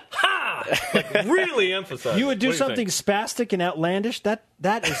 ha! Like, really emphasize. You would do What something think? spastic and outlandish? That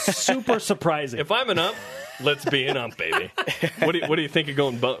is super surprising. If I'm an ump, let's be an ump, baby. What do you think of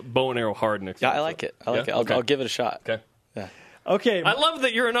going bow and arrow hard next Yeah, time? I like it. I like it. Okay. I'll give it a shot. Okay. Yeah. Okay. I love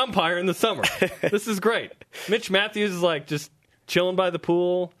that you're an umpire in the summer. This is great. Mitch Matthews is like just chilling by the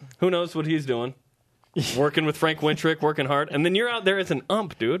pool. Who knows what he's doing? Working with Frank Wintrick, working hard. And then you're out there as an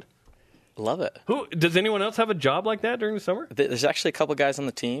ump, dude. Love it. Does anyone else have a job like that during the summer? There's actually a couple guys on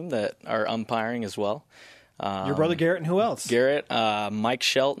the team that are umpiring as well. Your brother Garrett and who else? Garrett, Mike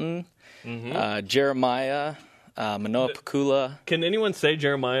Shelton, Jeremiah, Manoa Pakula. Can anyone say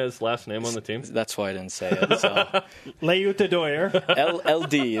Jeremiah's last name on the team? That's why I didn't say it. So. Leuta Doyer.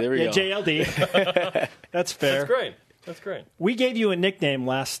 LD, there we go. JLD. That's fair. That's great. That's great. We gave you a nickname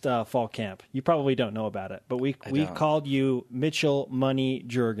last fall camp. You probably don't know about it, but we called you Mitchell Money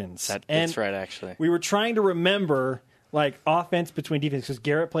Juergens. That's right, actually. We were trying to remember like offense between defense because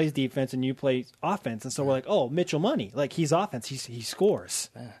Garrett plays defense and you play offense, and so we're like, oh, Mitchell Money, like he's offense, he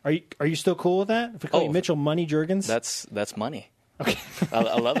scores. Yeah. Are you still cool with that? If we call you Mitchell Money Juergens, that's money. Okay,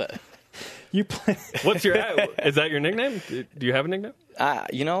 I love it. You play. What's your? Is that your nickname? Do you have a nickname?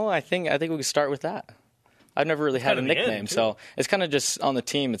 I think we could start with that. I've never really had a nickname, so it's kind of just on the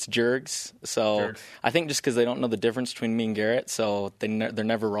team. It's Juergs. So I think just because they don't know the difference between me and Garrett, so they're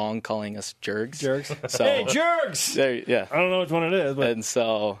never wrong calling us Juergs. So, hey, Juergs! Yeah. I don't know which one it is,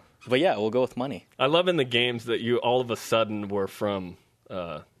 but yeah, we'll go with money. I love in the games that you all of a sudden were from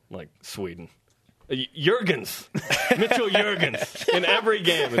like Sweden. Juergens, Mitchell Juergens, in every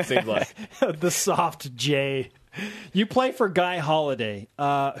game it seems like. The soft J. You play for Guy Holiday,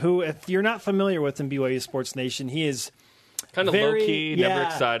 who, if you're not familiar with in BYU Sports Nation, he is kind of low key, never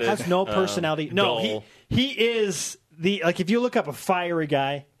excited, has no personality. No, he is if you look up a fiery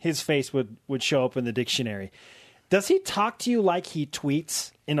guy, his face would show up in the dictionary. Does he talk to you like he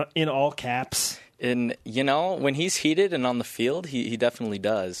tweets in all caps? And, when he's heated and on the field, he definitely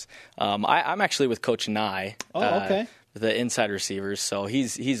does. I'm actually with Coach Nye. Oh, okay. The inside receivers, so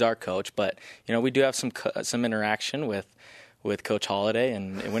he's our coach. But, we do have some interaction with Coach Holiday.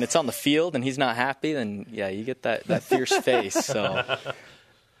 And when it's on the field and he's not happy, then, yeah, you get that fierce face. So,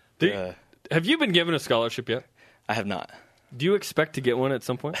 have you been given a scholarship yet? I have not. Do you expect to get one at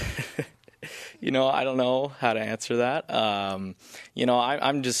some point? I don't know how to answer that. I'm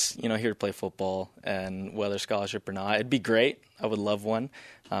just, here to play football, and whether scholarship or not, it'd be great. I would love one.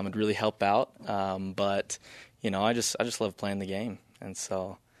 It'd really help out. But, I just love playing the game. And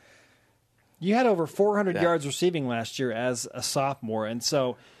so. You had over 400 yards receiving last year as a sophomore. And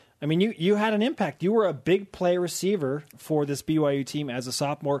so, I mean, you had an impact. You were a big play receiver for this BYU team as a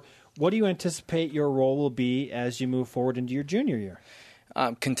sophomore. What do you anticipate your role will be as you move forward into your junior year?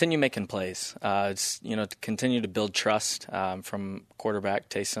 Continue making plays. To continue to build trust from quarterback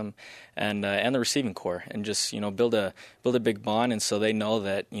Taysom and the receiving core, and just build a big bond, and so they know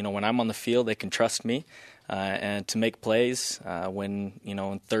that when I'm on the field, they can trust me, and to make plays when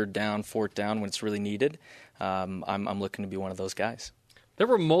in third down, fourth down when it's really needed. I'm looking to be one of those guys. There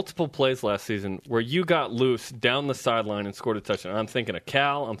were multiple plays last season where you got loose down the sideline and scored a touchdown. I'm thinking of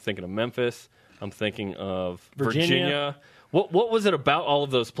Cal. I'm thinking of Memphis. I'm thinking of Virginia. What was it about all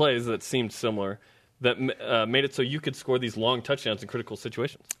of those plays that seemed similar that made it so you could score these long touchdowns in critical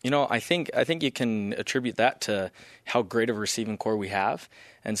situations? I think you can attribute that to how great of a receiving core we have.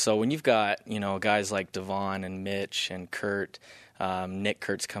 And so when you've got guys like Devon and Mitch and Kurt, Nick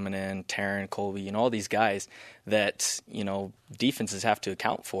Kurt's coming in, Taryn, Colby, all these guys that defenses have to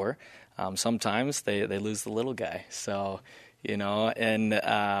account for. Sometimes they lose the little guy. So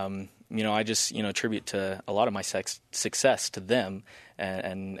I just attribute to a lot of my success to them,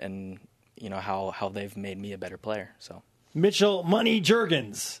 and how they've made me a better player. So Mitchell Money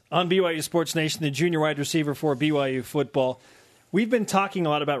Juergens on BYU Sports Nation, the junior wide receiver for BYU football. We've been talking a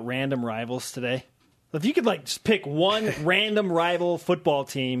lot about random rivals today. If you could just pick one random rival football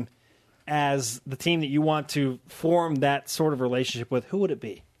team as the team that you want to form that sort of relationship with, who would it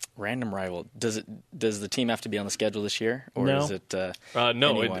be? Random rival. Does the team have to be on the schedule this year, or no. is it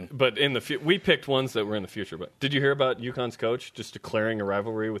no? But in the we picked ones that were in the future. But did you hear about UConn's coach just declaring a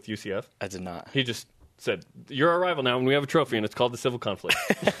rivalry with UCF? I did not. He just said, "You're our rival now, and we have a trophy, and it's called the civil conflict."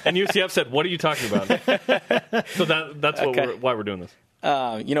 And UCF said, "What are you talking about?" So that's why we're doing this.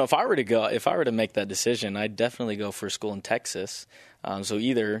 If I were to make that decision, I'd definitely go for a school in Texas. So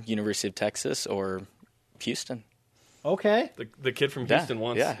either University of Texas or Houston. Okay. The kid from Houston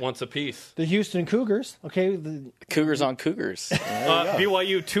wants a piece. The Houston Cougars. Okay. Cougars on Cougars.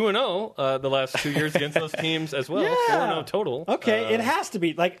 BYU 2-0 the last 2 years against those teams as well. Yeah. 4-0 total. Okay, it has to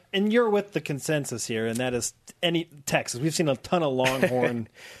be and you're with the consensus here, and that is Texas. We've seen a ton of Longhorn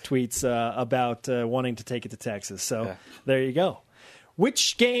tweets about wanting to take it to Texas. So there you go.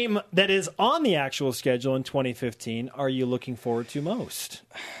 Which game that is on the actual schedule in 2015 are you looking forward to most?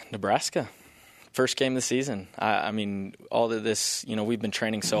 Nebraska. First game of the season. I mean, all of this, we've been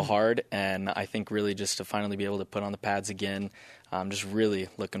training so hard, and I think really just to finally be able to put on the pads again, I'm just really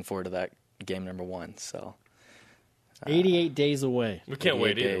looking forward to that game number 1. So, 88 days away. We can't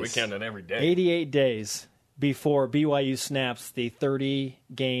wait either. We count it every day. 88 days before BYU snaps the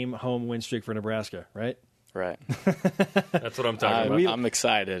 30-game home win streak for Nebraska, right? Right. That's what I'm talking about. I'm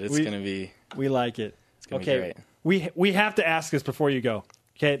excited. It's going to be. We like it. It's going to be great. We have to ask this before you go.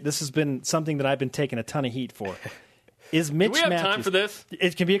 Okay, this has been something that I've been taking a ton of heat for. Is Mitch Do we have Matthews, time for this?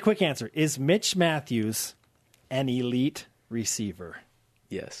 It can be a quick answer. Is Mitch Matthews an elite receiver?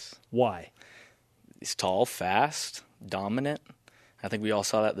 Yes. Why? He's tall, fast, dominant. I think we all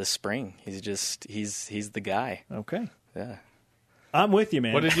saw that this spring. He's the guy. Okay. Yeah. I'm with you,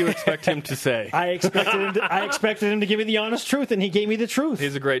 man. What did you expect him to say? I expected him to give me the honest truth, and he gave me the truth.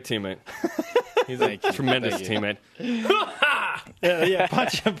 He's a great teammate. He's a tremendous teammate. Yeah,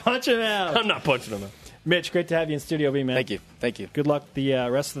 punch him out. I'm not punching him out. Mitch, great to have you in Studio B, man. Thank you. Good luck the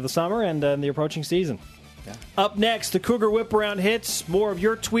rest of the summer and the approaching season. Yeah. Up next, the Cougar Whip Around hits. More of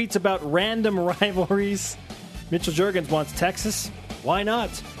your tweets about random rivalries. Mitchell Juergens wants Texas. Why not?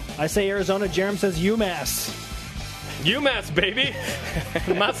 I say Arizona. Jerem says UMass. UMass, baby.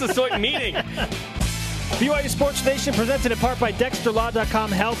 The Massasoit meeting. BYU Sports Nation presented in part by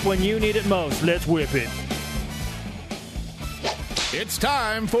DexterLaw.com. Help when you need it most. Let's whip it. It's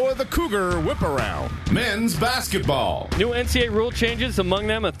time for the Cougar Whip Around. Men's basketball. New NCAA rule changes, among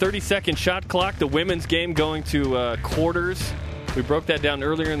them a 30-second shot clock, the women's game going to quarters. We broke that down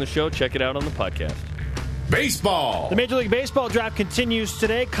earlier in the show. Check it out on the podcast. Baseball. The Major League Baseball draft continues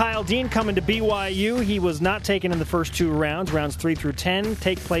today. Kyle Dean coming to BYU. He was not taken in the first 2 rounds. Rounds 3 through 10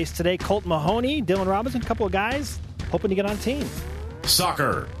 take place today. Colt Mahoney, Dylan Robinson, a couple of guys hoping to get on team.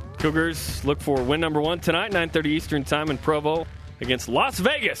 Soccer. Cougars look for win number 1 tonight, 9:30 Eastern Time in Provo against Las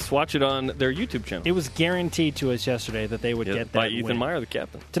Vegas. Watch it on their YouTube channel. It was guaranteed to us yesterday that they would get that by Ethan win. Meyer, the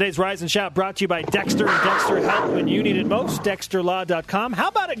captain. Today's Rise and Shout brought to you by Dexter and Dexter Help when you need it most. DexterLaw.com. How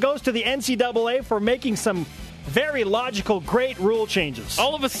about it goes to the NCAA for making some Very logical, great rule changes.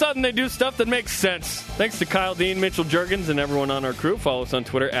 All of a sudden, they do stuff that makes sense. Thanks to Kyle Dean, Mitchell Juergens, and everyone on our crew. Follow us on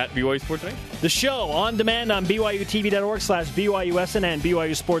Twitter at BYU Sports Nation. The show on demand on BYUtv.org/BYUSN and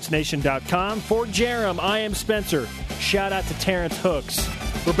BYUSportsNation.com. For Jerem, I am Spencer. Shout out to Terrence Hooks.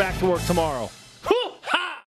 We're back to work tomorrow.